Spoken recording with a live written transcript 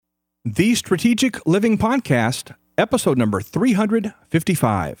The Strategic Living Podcast, episode number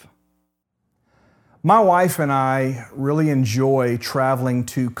 355. My wife and I really enjoy traveling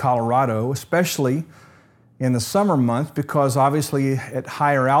to Colorado, especially in the summer months, because obviously at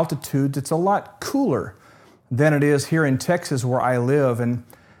higher altitudes, it's a lot cooler than it is here in Texas where I live. And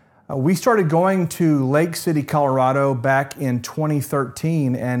we started going to Lake City, Colorado back in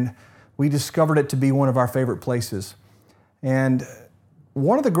 2013, and we discovered it to be one of our favorite places. And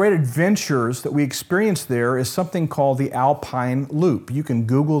one of the great adventures that we experienced there is something called the Alpine Loop. You can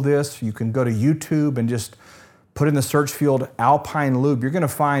Google this, you can go to YouTube and just put in the search field Alpine Loop. You're going to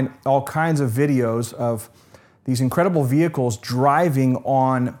find all kinds of videos of these incredible vehicles driving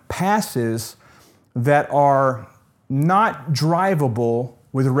on passes that are not drivable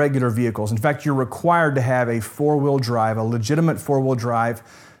with regular vehicles. In fact, you're required to have a four-wheel drive, a legitimate four-wheel drive,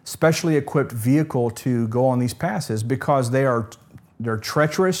 specially equipped vehicle to go on these passes because they're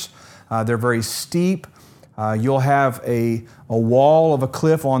treacherous, they're very steep. You'll have a wall of a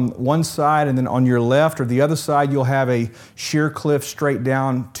cliff on one side, and then on your left or the other side, you'll have a sheer cliff straight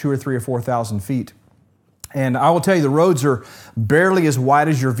down 2,000 or 3,000 or 4,000 feet. And I will tell you, the roads are barely as wide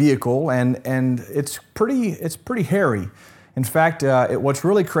as your vehicle, and it's pretty hairy. In fact, what's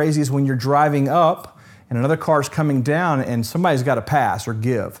really crazy is when you're driving up and another car's coming down and somebody's got to pass or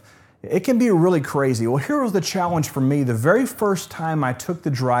give. It can be really crazy. Well, here was the challenge for me. The very first time I took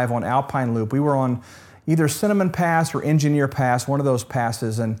the drive on Alpine Loop, we were on either Cinnamon Pass or Engineer Pass, one of those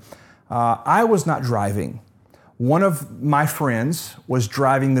passes, and I was not driving. One of my friends was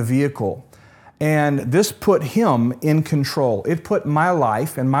driving the vehicle, and this put him in control. It put my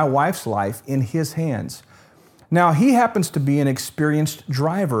life and my wife's life in his hands. Now, he happens to be an experienced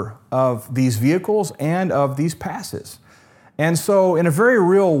driver of these vehicles and of these passes. And so in a very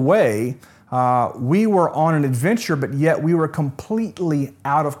real way, we were on an adventure, but yet we were completely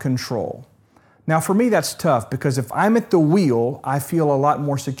out of control. Now for me, that's tough because if I'm at the wheel, I feel a lot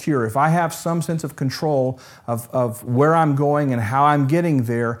more secure. If I have some sense of control of where I'm going and how I'm getting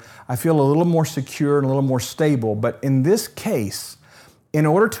there, I feel a little more secure and a little more stable. But in this case, in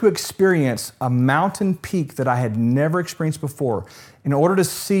order to experience a mountain peak that I had never experienced before, in order to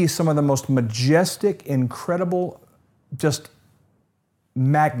see some of the most majestic, incredible, just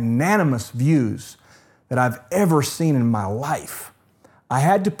magnanimous views that I've ever seen in my life, I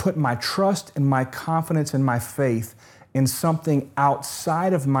had to put my trust and my confidence and my faith in something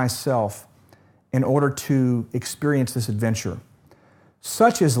outside of myself in order to experience this adventure.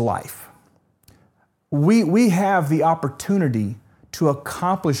 Such is life. We have the opportunity to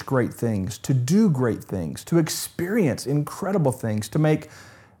accomplish great things, to do great things, to experience incredible things, to make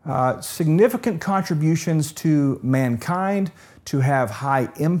significant contributions to mankind, to have high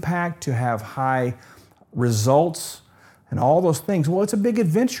impact, to have high results, and all those things. Well, it's a big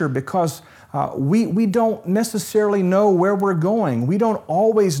adventure because we don't necessarily know where we're going. We don't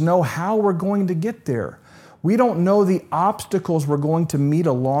always know how we're going to get there. We don't know the obstacles we're going to meet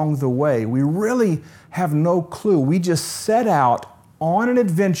along the way. We really have no clue. We just set out on an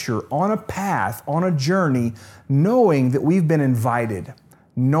adventure, on a path, on a journey, knowing that we've been invited,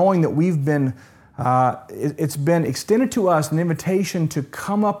 knowing that we've been, it's been extended to us an invitation to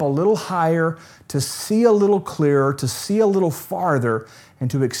come up a little higher, to see a little clearer, to see a little farther,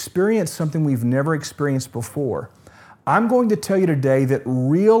 and to experience something we've never experienced before. I'm going to tell you today that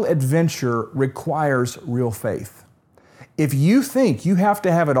real adventure requires real faith. If you think you have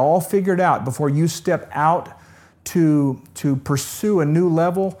to have it all figured out before you step out to pursue a new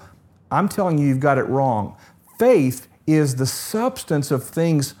level, I'm telling you, you've got it wrong. Faith is the substance of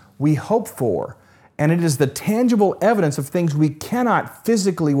things we hope for, and it is the tangible evidence of things we cannot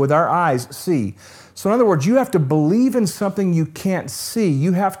physically with our eyes see. So in other words, you have to believe in something you can't see.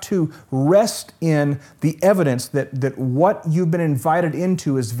 You have to rest in the evidence that what you've been invited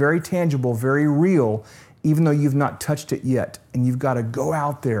into is very tangible, very real, even though you've not touched it yet. And you've got to go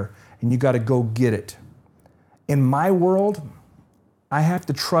out there and you've got to go get it. In my world, I have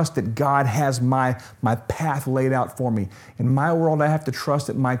to trust that God has my path laid out for me. In my world, I have to trust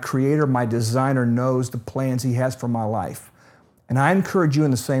that my Creator, my Designer knows the plans He has for my life. And I encourage you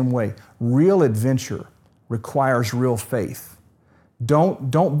in the same way. Real adventure requires real faith.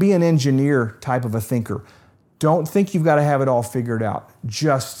 Don't be an engineer type of a thinker. Don't think you've got to have it all figured out.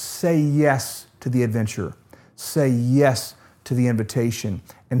 Just say yes to the adventure. Say yes to the invitation.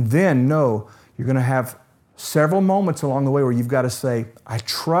 And then know you're going to have several moments along the way where you've got to say, I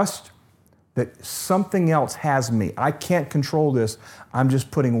trust that something else has me. I can't control this. I'm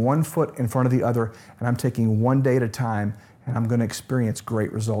just putting one foot in front of the other, and I'm taking one day at a time, and I'm going to experience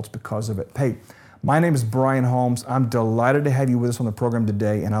great results because of it. Hey, My name is Brian Holmes. I'm delighted to have you with us on the program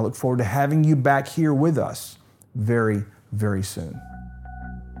today, and I look forward to having you back here with us very, very soon.